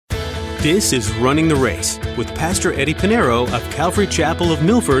This is Running the Race with Pastor Eddie Pinero of Calvary Chapel of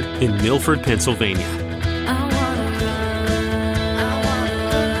Milford in Milford, Pennsylvania.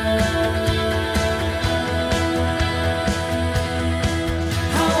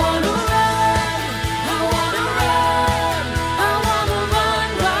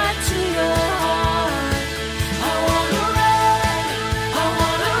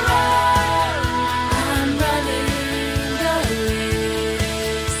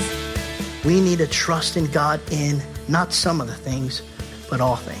 We need to trust in God in not some of the things, but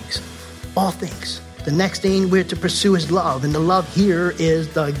all things. All things. The next thing we're to pursue is love. And the love here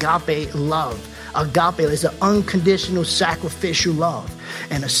is the agape love. Agape is an unconditional sacrificial love.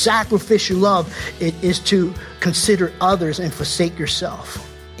 And a sacrificial love, it is to consider others and forsake yourself.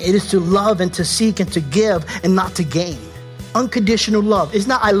 It is to love and to seek and to give and not to gain. Unconditional love. It's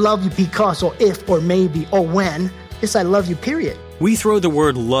not I love you because or if or maybe or when. It's I love you, period. We throw the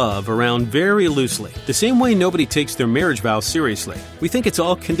word love around very loosely, the same way nobody takes their marriage vows seriously. We think it's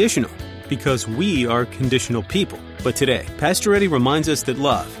all conditional, because we are conditional people. But today, Pastor Eddie reminds us that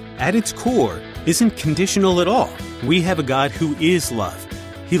love, at its core, isn't conditional at all. We have a God who is love.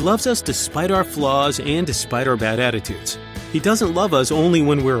 He loves us despite our flaws and despite our bad attitudes. He doesn't love us only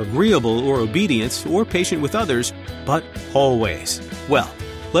when we're agreeable or obedient or patient with others, but always. Well,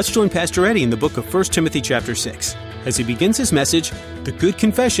 let's join Pastor Eddie in the book of 1 Timothy chapter 6. As he begins his message, The Good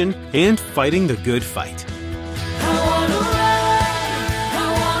Confession and Fighting the Good Fight.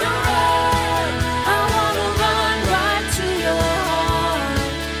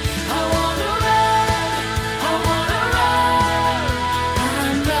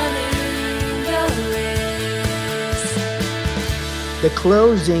 The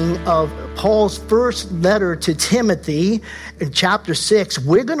closing of Paul's first letter to Timothy in chapter 6,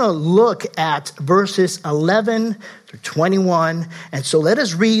 we're going to look at verses 11 through 21. And so let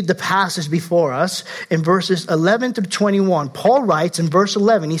us read the passage before us in verses 11 through 21. Paul writes in verse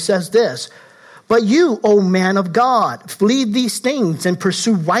 11, he says this, "But you, O man of God, flee these things and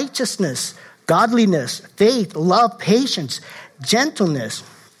pursue righteousness, godliness, faith, love, patience, gentleness.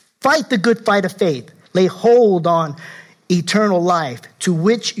 Fight the good fight of faith. Lay hold on eternal life, to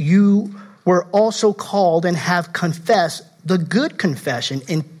which you were also called and have confessed the good confession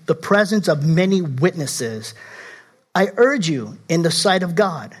in the presence of many witnesses. I urge you in the sight of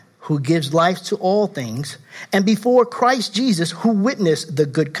God, who gives life to all things, and before Christ Jesus, who witnessed the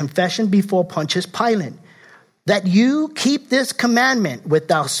good confession before Pontius Pilate, that you keep this commandment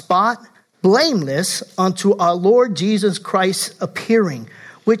without spot, blameless unto our Lord Jesus Christ's appearing,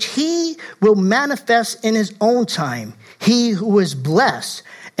 which he will manifest in his own time. He who is blessed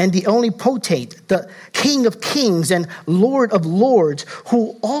and the only potentate, the King of kings and Lord of lords,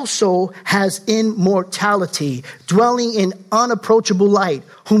 who also has immortality, dwelling in unapproachable light,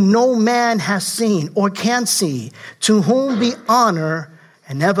 whom no man has seen or can see, to whom be honor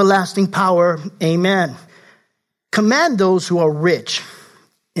and everlasting power. Amen. Command those who are rich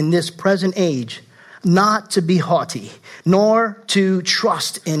in this present age not to be haughty, nor to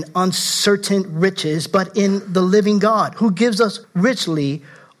trust in uncertain riches, but in the living God, who gives us richly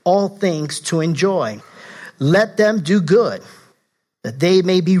all things to enjoy. Let them do good, that they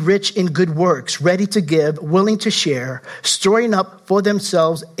may be rich in good works, ready to give, willing to share, storing up for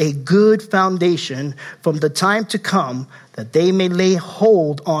themselves a good foundation from the time to come, that they may lay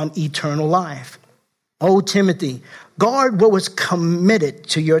hold on eternal life. O Timothy, guard what was committed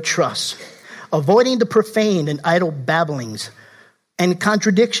to your trust, avoiding the profane and idle babblings and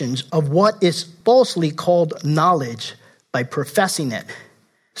contradictions of what is falsely called knowledge by professing it.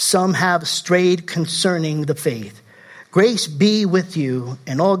 Some have strayed concerning the faith. Grace be with you,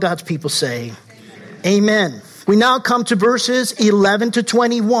 and all God's people say, Amen. We now come to verses 11 to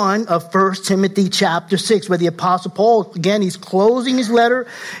 21 of 1 Timothy chapter 6, where the Apostle Paul, again, he's closing his letter.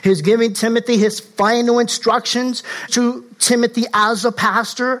 He's giving Timothy his final instructions to Timothy as a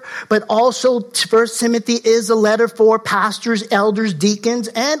pastor, but also 1 Timothy is a letter for pastors, elders, deacons,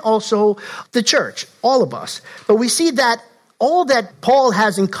 and also the church, all of us. But we see that all that Paul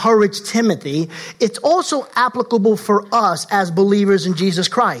has encouraged Timothy, it's also applicable for us as believers in Jesus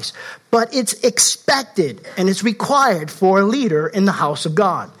Christ. But it's expected and it's required for a leader in the house of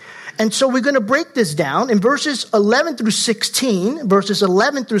God. And so we're going to break this down. In verses 11 through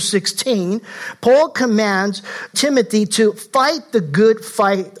 16, Paul commands Timothy to fight the good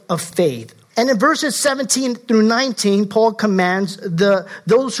fight of faith. And in verses 17 through 19, Paul commands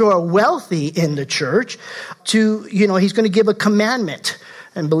those who are wealthy in the church to, he's going to give a commandment.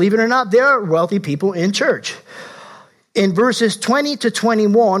 And believe it or not, there are wealthy people in church. In verses 20 to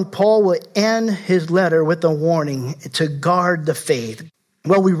 21, Paul will end his letter with a warning to guard the faith.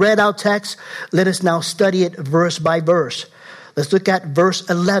 Well, we read our text. Let us now study it verse by verse. Let's look at verse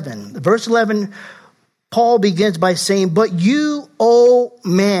 11. Verse 11, Paul begins by saying, but you, O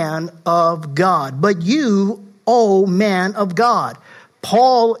man of God. But you, O man of God.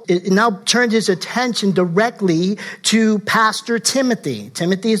 Paul now turns his attention directly to Pastor Timothy.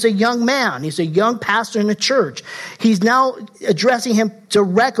 Timothy is a young man. He's a young pastor in the church. He's now addressing him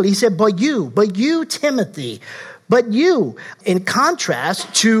directly. He said, but you, Timothy. But you, in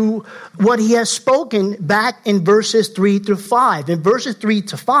contrast to what he has spoken back in verses 3 through 5. In verses 3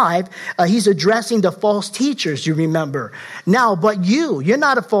 to 5, he's addressing the false teachers, you remember. Now, but you're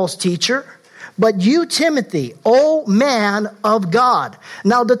not a false teacher. But you, Timothy, O man of God.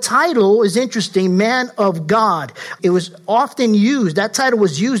 Now, the title is interesting, man of God. It was often used, that title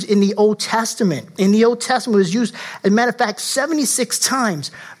was used in the Old Testament. In the Old Testament, it was used, as a matter of fact, 76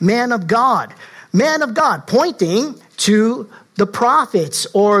 times, man of God. Man of God, pointing to the prophets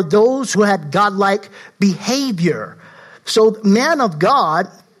or those who had godlike behavior. So, man of God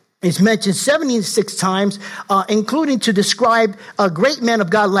is mentioned 76 times, including to describe a great man of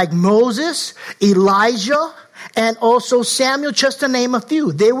God like Moses, Elijah, and also Samuel, just to name a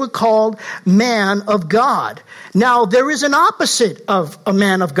few. They were called man of God. Now, there is an opposite of a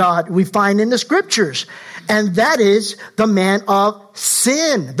man of God we find in the scriptures, and that is the man of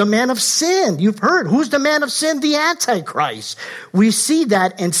sin. The man of sin. You've heard. Who's the man of sin? The Antichrist. We see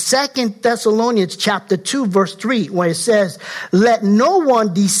that in 2 Thessalonians chapter 2, verse 3, where it says, let no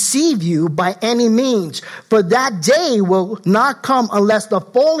one deceive you by any means, for that day will not come unless the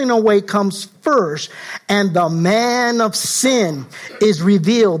falling away comes first, and the man of sin is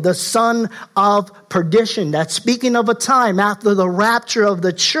revealed, the son of perdition. That's speaking of a time after the rapture of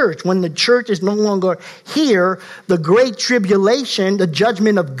the church, when the church is no longer here, the great tribulation, the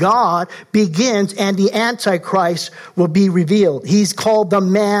judgment of God begins, and the Antichrist will be revealed. He's called the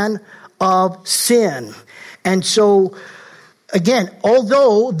man of sin. And so, again,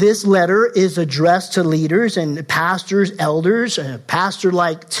 although this letter is addressed to leaders and pastors, elders, a pastor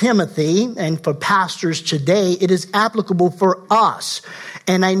like Timothy, and for pastors today, it is applicable for us.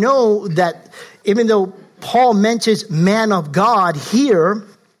 And I know that even though Paul mentions man of God here,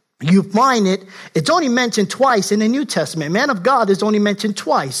 you find it's only mentioned twice in the New Testament. Man of God is only mentioned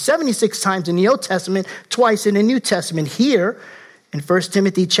twice, 76 times in the Old Testament, twice in the New Testament. Here in 1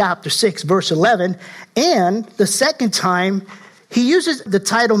 Timothy chapter 6, verse 11, and the second time, he uses the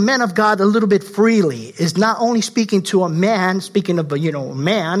title man of God a little bit freely. It's not only speaking to a man, speaking of a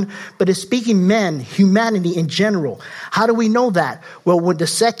man, but it's speaking men, humanity in general. How do we know that? Well, when the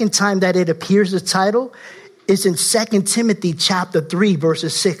second time that it appears, the title is in 2 Timothy chapter 3,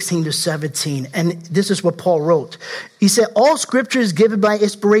 verses 16 to 17. And this is what Paul wrote. He said, all scripture is given by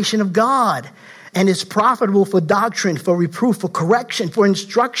inspiration of God, and is profitable for doctrine, for reproof, for correction, for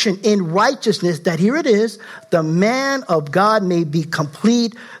instruction in righteousness, that here it is, the man of God may be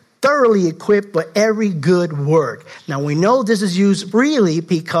complete, thoroughly equipped for every good work. Now we know this is used freely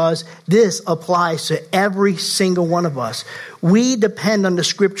because this applies to every single one of us. We depend on the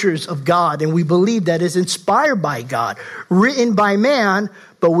scriptures of God, and we believe that it's inspired by God, written by man,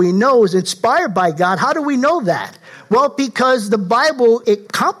 but we know it's inspired by God. How do we know that? Well, because the Bible,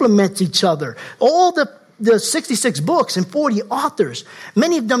 it complements each other. All the 66 books and 40 authors,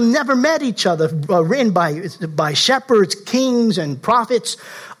 many of them never met each other, written by shepherds, kings, and prophets,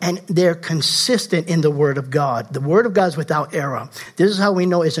 and they're consistent in the Word of God. The Word of God is without error. This is how we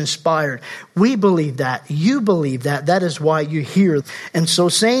know it's inspired. We believe that. You believe that. That is why you're here. And so,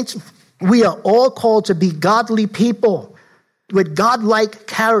 saints, we are all called to be godly people with God-like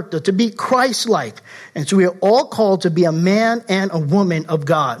character, to be Christ-like. And so we are all called to be a man and a woman of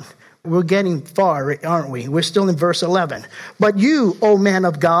God. We're getting far, aren't we? We're still in verse 11. But you, O man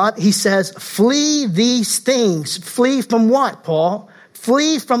of God, he says, flee these things. Flee from what, Paul?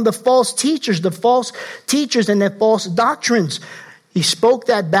 Flee from the false teachers and their false doctrines. He spoke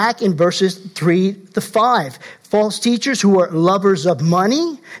that back in verses 3 to 5. False teachers who are lovers of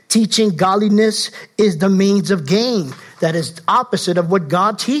money, teaching godliness is the means of gain. That is opposite of what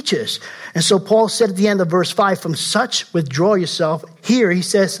God teaches. And so Paul said at the end of verse 5, from such withdraw yourself. Here he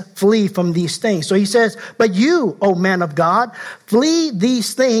says, flee from these things. So he says, but you, O man of God, flee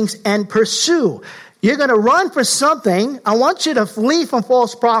these things and pursue. You're going to run for something. I want you to flee from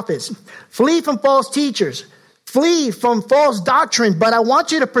false prophets, flee from false teachers, flee from false doctrine, but I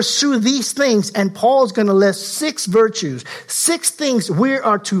want you to pursue these things. And Paul's going to list 6 virtues, 6 things we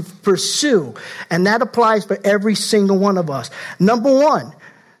are to pursue. And that applies for every single one of us. Number 1,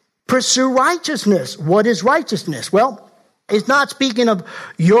 pursue righteousness. What is righteousness? Well, It's not speaking of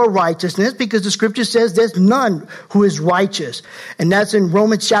your righteousness, because the scripture says there's none who is righteous. And that's in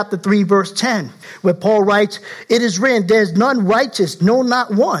Romans chapter 3, verse 10, where Paul writes, it is written, there's none righteous, no,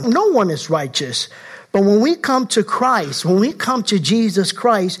 not one. No one is righteous. But when we come to Christ, when we come to Jesus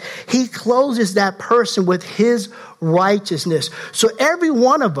Christ, he clothes that person with his righteousness. So every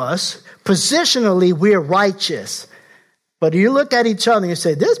one of us, positionally, we're righteous. But you look at each other and you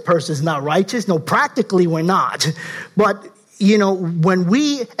say, this person's not righteous. No, practically we're not. But, when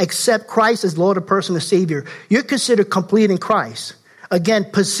we accept Christ as Lord and personal Savior, you're considered complete in Christ. Again,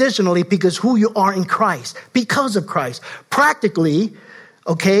 positionally, because who you are in Christ, because of Christ. Practically,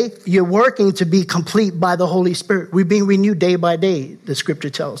 okay, you're working to be complete by the Holy Spirit. We're being renewed day by day, the scripture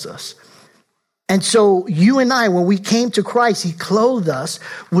tells us. And so you and I, when we came to Christ, he clothed us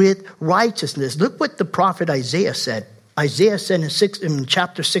with righteousness. Look what the prophet Isaiah said. Isaiah said in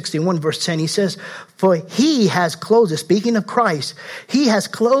chapter 61, verse 10, he says, for he has clothed us, speaking of Christ, he has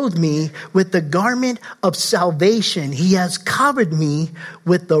clothed me with the garment of salvation. He has covered me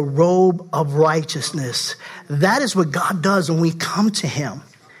with the robe of righteousness. That is what God does when we come to him.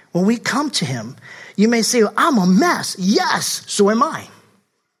 When we come to him, you may say, well, I'm a mess. Yes, so am I.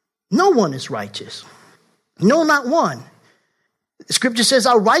 No one is righteous. No, not one. Scripture says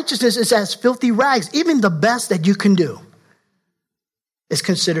our righteousness is as filthy rags. Even the best that you can do is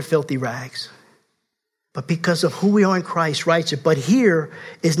considered filthy rags. But because of who we are in Christ, righteous. But here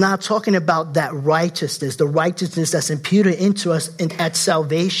is not talking about that righteousness, the righteousness that's imputed into us at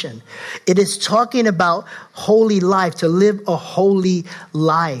salvation. It is talking about holy life, to live a holy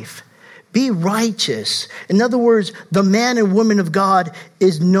life. Be righteous. In other words, the man and woman of God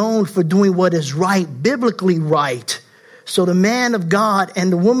is known for doing what is right, biblically right. So the man of God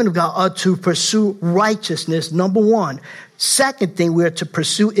and the woman of God are to pursue righteousness, number one. Second thing we're to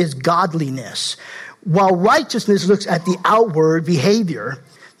pursue is godliness. While righteousness looks at the outward behavior,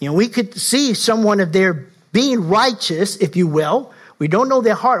 we could see someone if they're being righteous, if you will. We don't know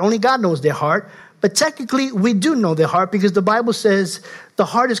their heart. Only God knows their heart. But technically, we do know their heart, because the Bible says the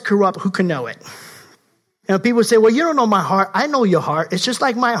heart is corrupt. Who can know it? People say, well, you don't know my heart. I know your heart. It's just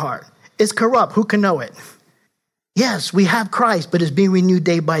like my heart. It's corrupt. Who can know it? Yes, we have Christ, but it's being renewed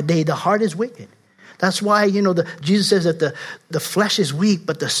day by day. The heart is wicked. That's why, Jesus says that the flesh is weak,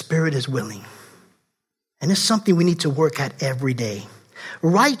 but the spirit is willing. And it's something we need to work at every day.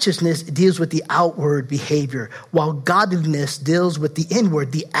 Righteousness deals with the outward behavior, while godliness deals with the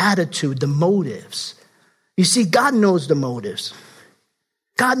inward, the attitude, the motives. You see, God knows the motives.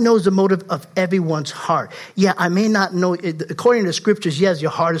 God knows the motive of everyone's heart. Yeah, I may not know, according to the scriptures, yes,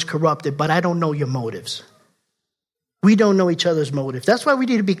 your heart is corrupted, but I don't know your motives. We don't know each other's motives. That's why we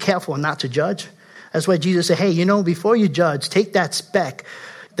need to be careful not to judge. That's why Jesus said, hey, before you judge, take that speck,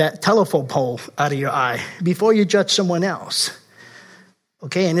 that telephone pole out of your eye before you judge someone else.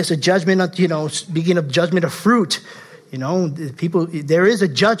 Okay, and it's a judgment of, speaking of judgment of fruit, there is a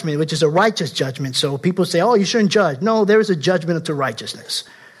judgment, which is a righteous judgment. So people say, oh, you shouldn't judge. No, there is a judgment unto righteousness.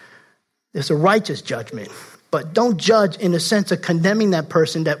 There's a righteous judgment. But don't judge in the sense of condemning that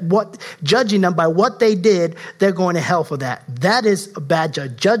person, judging them by what they did, they're going to hell for that. That is a bad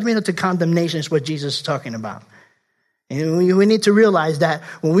judge. Judgment unto condemnation is what Jesus is talking about. And we need to realize that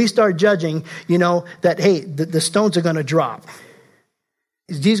when we start judging, that, hey, the stones are going to drop.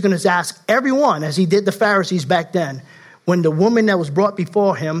 Jesus is going to ask everyone, as he did the Pharisees back then, when the woman that was brought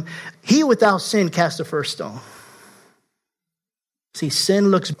before him, he without sin cast the first stone. See, sin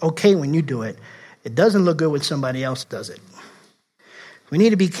looks okay when you do it. It doesn't look good when somebody else does it. We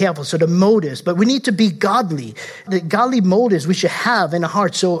need to be careful. So the motives, but we need to be godly. The godly motives we should have in the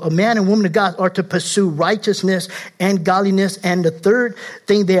heart. So a man and woman of God are to pursue righteousness and godliness. And the third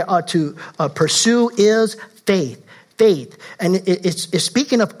thing they are to pursue is faith. Faith. And it's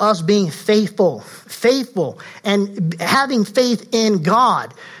speaking of us being faithful and having faith in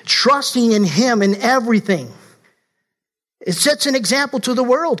God, trusting in him in everything. It sets an example to the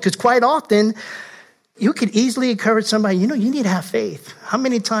world, because quite often you could easily encourage somebody, you need to have faith. How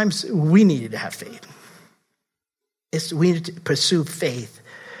many times we needed to have faith? We need to pursue faith.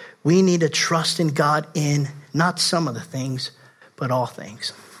 We need to trust in God in not some of the things, but all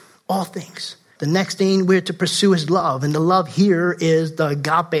things. All things. The next thing we're to pursue is love. And the love here is the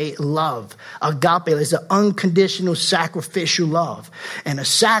agape love. Agape is an unconditional sacrificial love. And a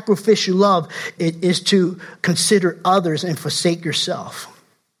sacrificial love is to consider others and forsake yourself.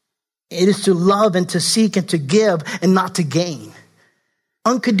 It is to love and to seek and to give and not to gain.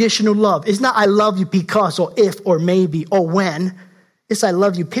 Unconditional love. It's not I love you because or if or maybe or when. It's I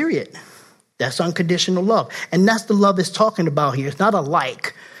love you, period. That's unconditional love. And that's the love it's talking about here. It's not a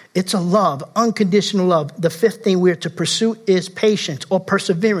like. It's a love, unconditional love. The fifth thing we're to pursue is patience or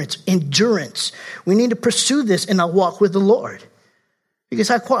perseverance, endurance. We need to pursue this in our walk with the Lord. Because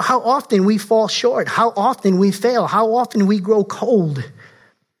how often we fall short, how often we fail, how often we grow cold.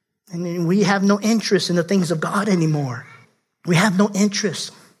 And we have no interest in the things of God anymore. We have no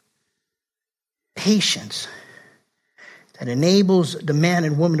interest. Patience that enables the man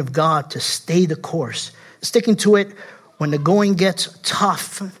and woman of God to stay the course, sticking to it when the going gets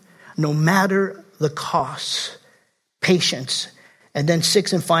tough, no matter the cost. Patience. And then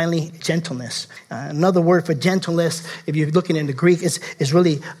 6, and finally, gentleness. Another word for gentleness, if you're looking in the Greek, is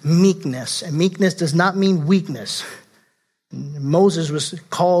really meekness. And meekness does not mean weakness. Moses was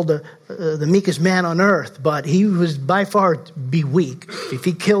called the meekest man on earth, but he was by far be weak. If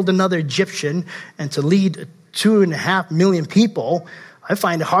he killed another Egyptian and to lead 2.5 million people, I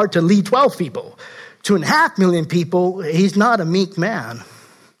find it hard to lead 12 people. 2.5 million people, he's not a meek man.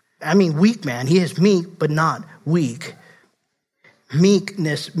 I mean weak man. He is meek, but not weak.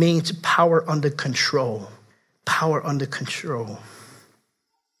 Meekness means power under control. Power under control.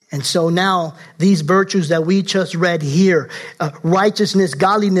 And so now these virtues that we just read here, righteousness,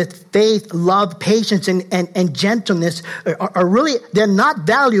 godliness, faith, love, patience, and gentleness are really, they're not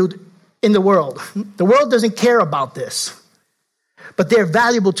valued in the world. The world doesn't care about this. But they're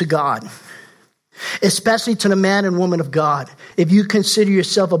valuable to God, especially to the man and woman of God. If you consider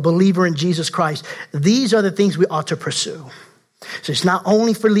yourself a believer in Jesus Christ, these are the things we ought to pursue. So it's not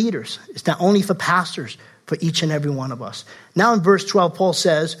only for leaders. It's not only for pastors, for each and every one of us. Now in verse 12, Paul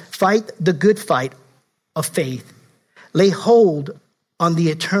says, fight the good fight of faith. Lay hold on the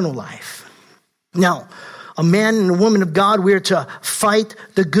eternal life. Now, a man and a woman of God, we are to fight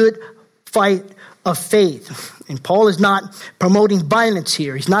the good fight of faith. And Paul is not promoting violence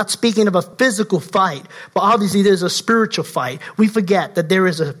here. He's not speaking of a physical fight, but obviously there's a spiritual fight. We forget that there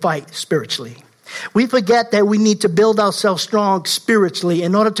is a fight spiritually. We forget that we need to build ourselves strong spiritually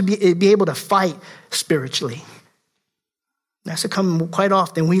in order to be able to fight spiritually. That's quite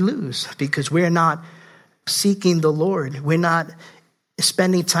often we lose because we're not seeking the Lord. We're not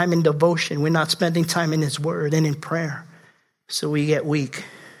spending time in devotion. We're not spending time in His Word and in prayer. So we get weak.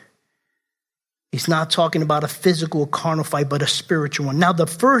 He's not talking about a physical carnal fight, but a spiritual one. Now, the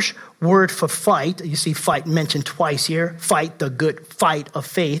first word for fight, you see fight mentioned twice here, fight, the good fight of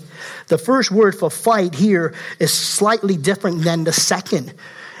faith. The first word for fight here is slightly different than the second.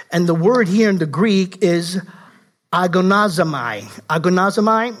 And the word here in the Greek is agonizomai.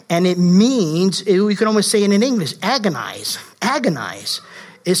 Agonizomai, and it means, we can almost say it in English, agonize. Agonize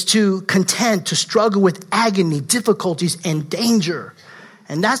is to contend, to struggle with agony, difficulties, and danger.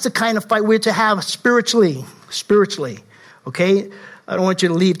 And that's the kind of fight we're to have spiritually, okay? I don't want you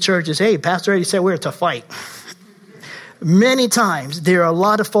to leave church and say, hey, Pastor Eddie said we're to fight. Many times there are a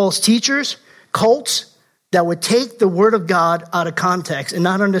lot of false teachers, cults, that would take the word of God out of context and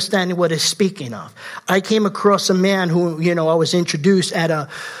not understanding what it's speaking of. I came across a man who, I was introduced at a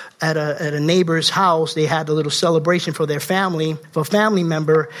neighbor's house. They had a little celebration for their family, for a family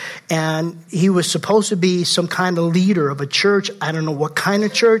member, and he was supposed to be some kind of leader of a church. I don't know what kind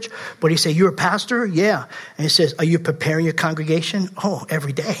of church, but he said, "You're a pastor?" "Yeah." And he says, "Are you preparing your congregation?" "Oh,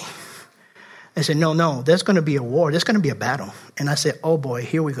 every day." I said, No, there's going to be a war. There's going to be a battle. And I said, "Oh boy,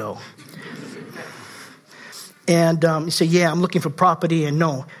 here we go." And he said, "Yeah, I'm looking for property." And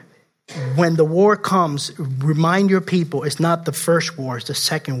no. When the war comes, remind your people it's not the first war, it's the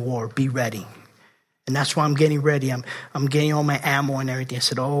second war. Be ready. And that's why I'm getting ready. I'm getting all my ammo and everything. I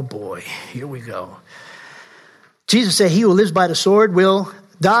said, oh boy, here we go. Jesus said, he who lives by the sword will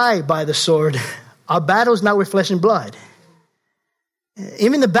die by the sword. Our battle is not with flesh and blood.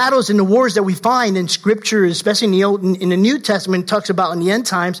 Even the battles and the wars that we find in Scripture, especially in the New Testament, talks about in the end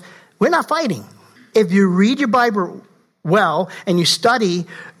times, we're not fighting. If you read your Bible well, and you study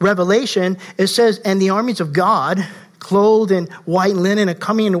Revelation, it says, and the armies of God, clothed in white linen, are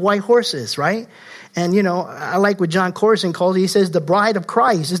coming in white horses, right? And, I like what John Corson calls it. He says, the bride of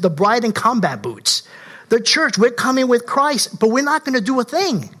Christ is the bride in combat boots. The church, we're coming with Christ, but we're not going to do a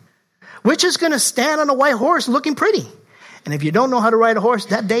thing. We're just going to stand on a white horse looking pretty. And if you don't know how to ride a horse,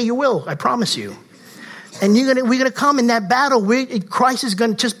 that day you will, I promise you. And we're going to come in that battle. Christ is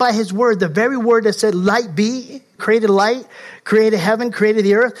going to, just by his word, the very word that said light be, created light, created heaven, created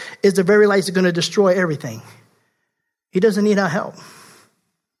the earth, is the very light that's going to destroy everything. He doesn't need our help.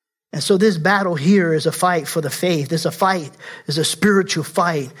 And so this battle here is a fight for the faith. It's a fight. It's a spiritual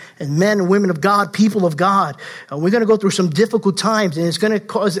fight. And men and women of God, people of God, we're going to go through some difficult times, and it's going to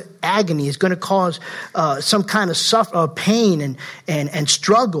cause agony. It's going to cause some kind of pain and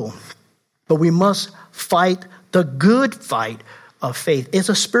struggle. But we must fight the good fight of faith. It's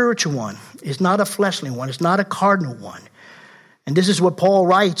a spiritual one. It's not a fleshly one. It's not a carnal one. And this is what Paul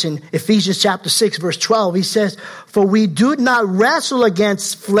writes in Ephesians chapter 6, verse 12. He says, "For we do not wrestle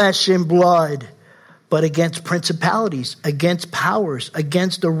against flesh and blood, but against principalities, against powers,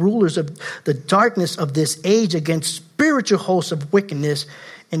 against the rulers of the darkness of this age, against spiritual hosts of wickedness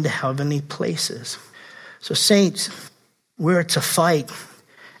in the heavenly places." So saints, we're to fight.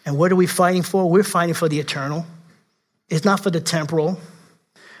 And what are we fighting for? We're fighting for the eternal. It's not for the temporal.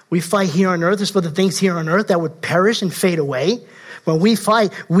 We fight here on earth. It's for the things here on earth that would perish and fade away. When we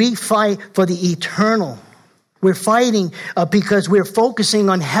fight for the eternal. We're fighting because we're focusing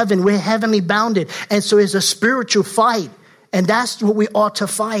on heaven. We're heavenly bounded. And so it's a spiritual fight. And that's what we ought to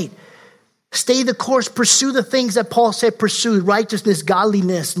fight. Stay the course. Pursue the things that Paul said pursue. Righteousness,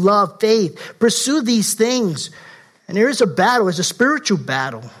 godliness, love, faith. Pursue these things. And there is a battle. It's a spiritual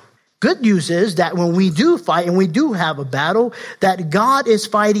battle. Good news is that when we do fight and we do have a battle, that God is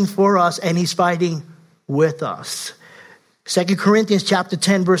fighting for us and he's fighting with us. 2 Corinthians chapter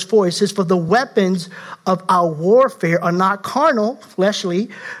 10, verse 4, it says, "For the weapons of our warfare are not carnal, fleshly,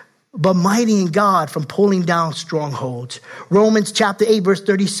 but mighty in God from pulling down strongholds." Romans chapter 8, verse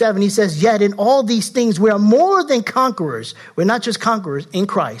 37, he says, "Yet in all these things we are more than conquerors." We're not just conquerors in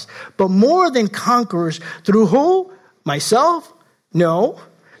Christ, but more than conquerors through who? Myself? No.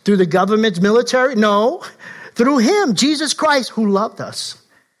 Through the government's military? No. Through him, Jesus Christ, who loved us.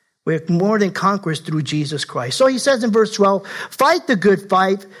 We're more than conquerors through Jesus Christ. So he says in verse 12, "Fight the good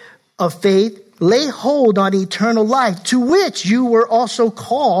fight of faith, lay hold on eternal life, to which you were also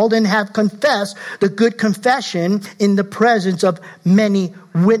called and have confessed the good confession in the presence of many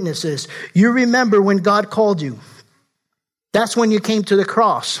witnesses." You remember when God called you. That's when you came to the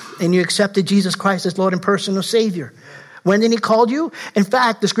cross and you accepted Jesus Christ as Lord and personal Savior. When did he call you? In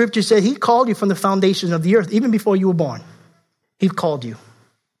fact, the scripture said he called you from the foundation of the earth, even before you were born. He called you.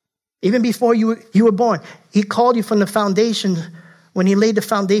 Even before you were born, he called you from the foundation when he laid the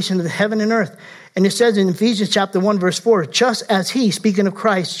foundation of the heaven and earth. And it says in Ephesians chapter 1, verse 4, "Just as he," speaking of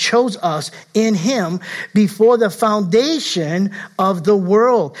Christ, "chose us in him before the foundation of the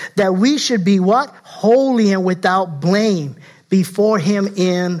world, that we should be" what? "Holy and without blame before him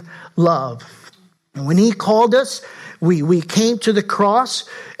in love." And when he called us, we came to the cross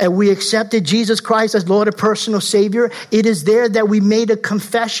and we accepted Jesus Christ as Lord and personal Savior. It is there that we made a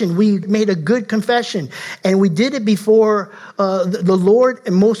confession. We made a good confession. And we did it before the Lord,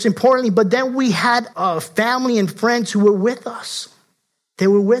 and most importantly, but then we had family and friends who were with us. They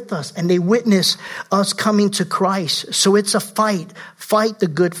were with us and they witnessed us coming to Christ. So it's a fight. Fight the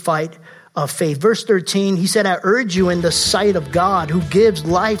good fight of faith. Verse 13, he said, "I urge you in the sight of God, who gives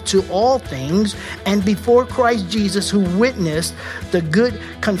life to all things, and before Christ Jesus, who witnessed the good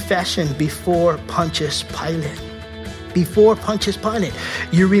confession before Pontius Pilate." Before Pontius Pilate.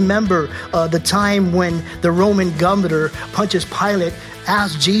 You remember the time when the Roman governor, Pontius Pilate,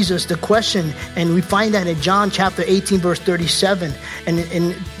 asked Jesus the question, and we find that in John chapter 18, verse 37.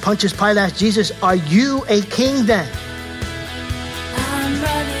 And Pontius Pilate asked Jesus, "Are you a king then?"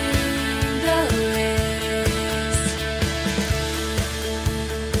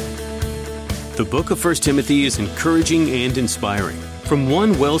 The book of 1 Timothy is encouraging and inspiring, from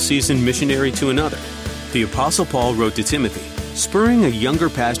one well-seasoned missionary to another. The Apostle Paul wrote to Timothy, spurring a younger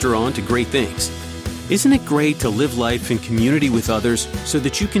pastor on to great things. Isn't it great to live life in community with others so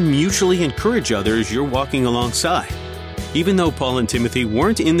that you can mutually encourage others you're walking alongside? Even though Paul and Timothy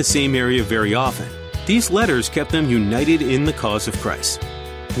weren't in the same area very often, these letters kept them united in the cause of Christ.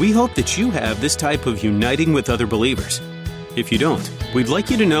 We hope that you have this type of uniting with other believers. If you don't, we'd like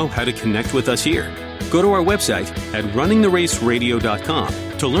you to know how to connect with us here. Go to our website at runningtheraceradio.com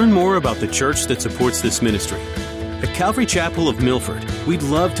to learn more about the church that supports this ministry. At Calvary Chapel of Milford, we'd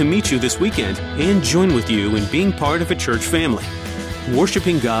love to meet you this weekend and join with you in being part of a church family.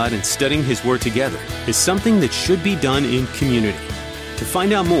 Worshiping God and studying His Word together is something that should be done in community. To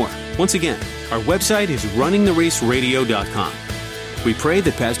find out more, once again, our website is runningtheraceradio.com. We pray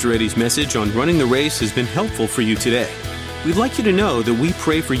that Pastor Eddie's message on running the race has been helpful for you today. We'd like you to know that we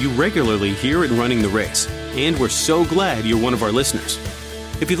pray for you regularly here at Running the Race, and we're so glad you're one of our listeners.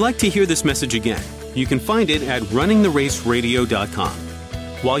 If you'd like to hear this message again, you can find it at runningtheraceradio.com.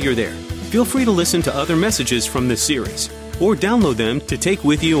 While you're there, feel free to listen to other messages from this series, or download them to take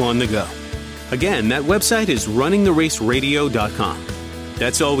with you on the go. Again, that website is runningtheraceradio.com.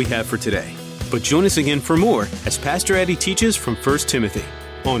 That's all we have for today. But join us again for more as Pastor Eddie teaches from 1 Timothy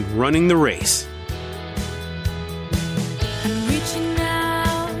on running the race.